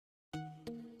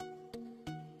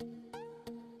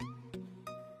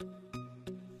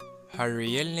Her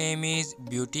real name is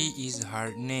Beauti-is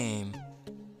her name.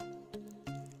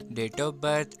 Date of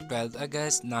birth 12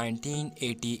 August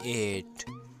 1988.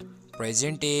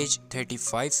 Present age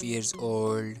 35 years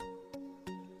old.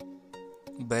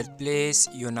 Birthplace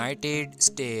United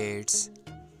States.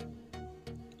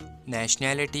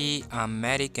 Nationality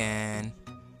American.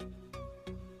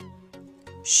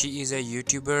 She is a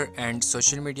YouTuber and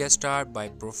social media star by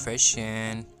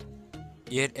profession.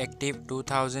 Year active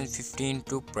 2015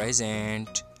 to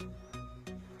present.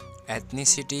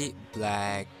 Ethnicity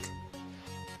Black.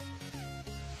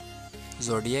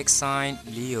 Zodiac sign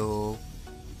Leo.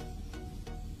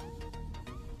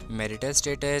 Marital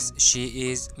status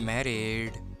she is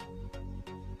married.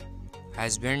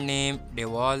 Husband name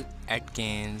Deon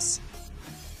Atkins.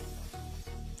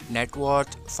 Net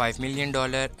worth $5 million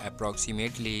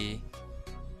approximately.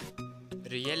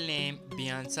 Real name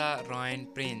Biannca Ryan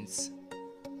Prince.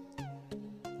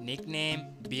 Nickname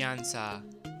Biannca.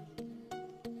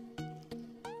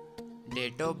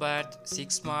 Date of birth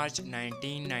 6 March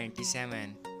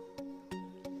 1997.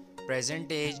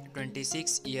 Present age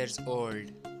 26 years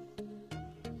old.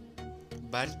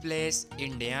 Birthplace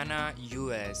Indiana,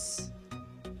 US.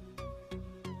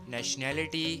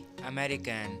 Nationality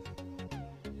American.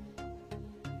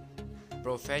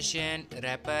 Profession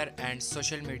rapper and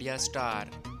social media star.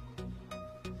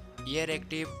 Year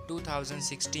active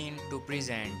 2016 to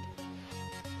present.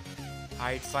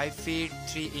 Height 5 feet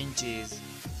 3 inches.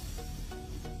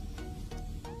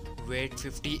 Weight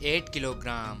 58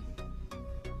 kilogram.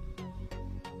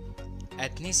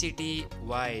 Ethnicity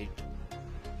white.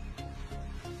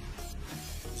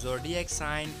 Zodiac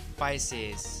sign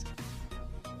Pisces.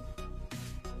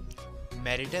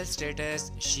 Marital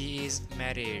status she is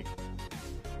married.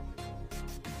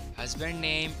 Husband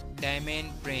name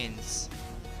Davine Prince.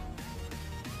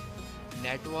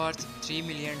 Net worth $3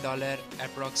 million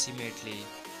approximately.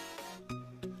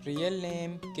 Real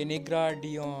name Kinigra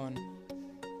Deon.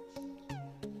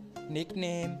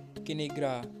 Nickname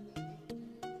Kinigra.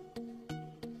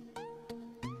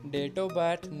 Date of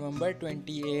birth November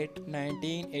 28,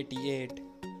 1988.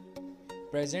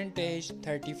 Present age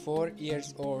 34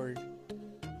 years old.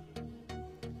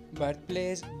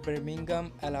 Birthplace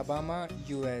Birmingham, Alabama,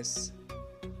 US.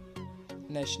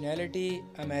 Nationality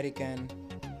American.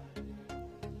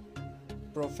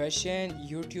 Profession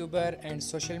YouTuber and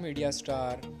social media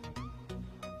star.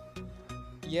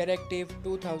 Year active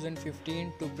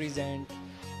 2015 to present.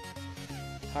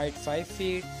 Height 5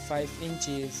 feet 5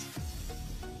 inches.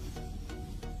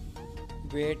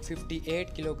 Weight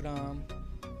 58 kilogram.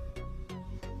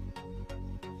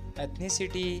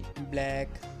 Ethnicity Black.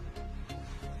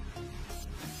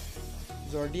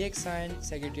 Zodiac sign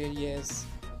Sagittarius.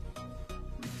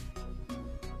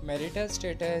 Marital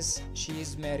status she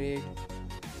is married.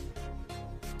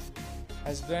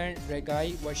 Husband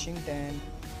Regai Washington.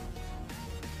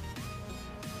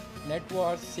 Net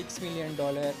worth $6 million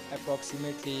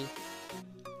approximately.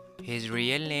 His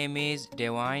real name is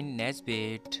Davine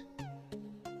Nesbitt.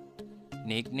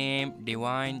 Nickname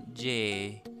Divine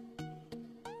J.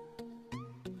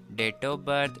 Date of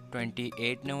birth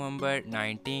 28 November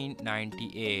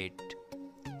 1998.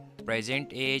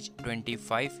 Present age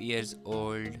 25 years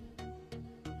old.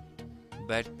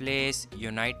 Birthplace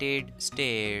United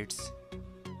States.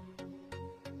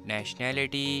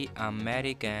 Nationality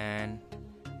American.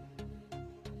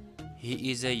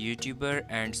 He is a YouTuber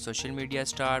and social media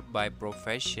star by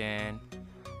profession.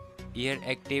 Year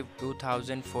active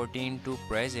 2014 to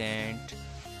present.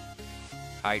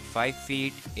 Height 5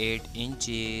 feet 8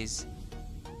 inches.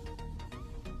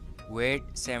 Weight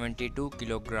 72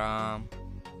 kilogram.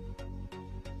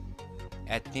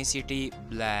 Ethnicity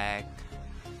Black.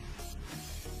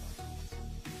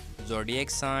 Zodiac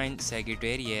sign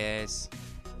Sagittarius.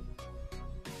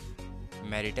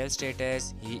 Marital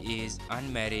status he is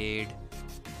unmarried.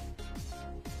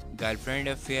 Girlfriend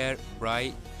affair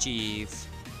Bry Chief.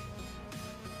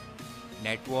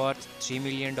 Net worth $3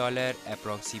 million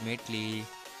approximately.